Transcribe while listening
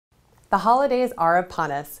The holidays are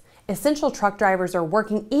upon us. Essential truck drivers are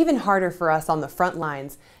working even harder for us on the front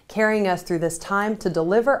lines, carrying us through this time to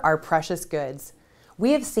deliver our precious goods.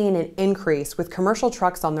 We have seen an increase with commercial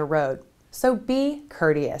trucks on the road, so be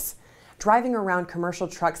courteous. Driving around commercial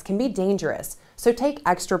trucks can be dangerous, so take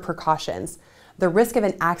extra precautions. The risk of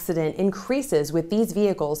an accident increases with these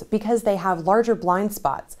vehicles because they have larger blind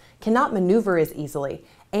spots, cannot maneuver as easily,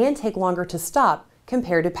 and take longer to stop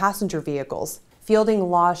compared to passenger vehicles. Fielding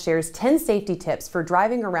Law shares 10 safety tips for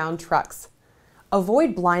driving around trucks.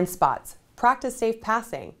 Avoid blind spots. Practice safe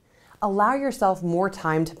passing. Allow yourself more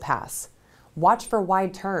time to pass. Watch for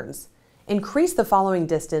wide turns. Increase the following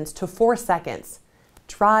distance to 4 seconds.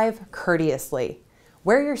 Drive courteously.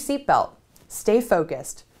 Wear your seatbelt. Stay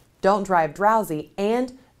focused. Don't drive drowsy,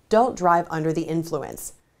 and don't drive under the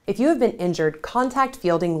influence. If you have been injured, contact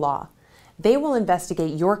Fielding Law. They will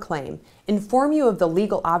investigate your claim, inform you of the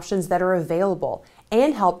legal options that are available,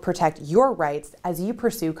 and help protect your rights as you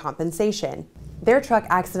pursue compensation. Their truck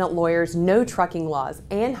accident lawyers know trucking laws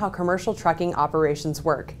and how commercial trucking operations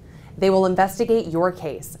work. They will investigate your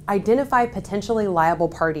case, identify potentially liable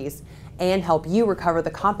parties, and help you recover the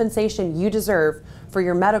compensation you deserve for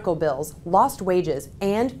your medical bills, lost wages,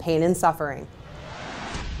 and pain and suffering.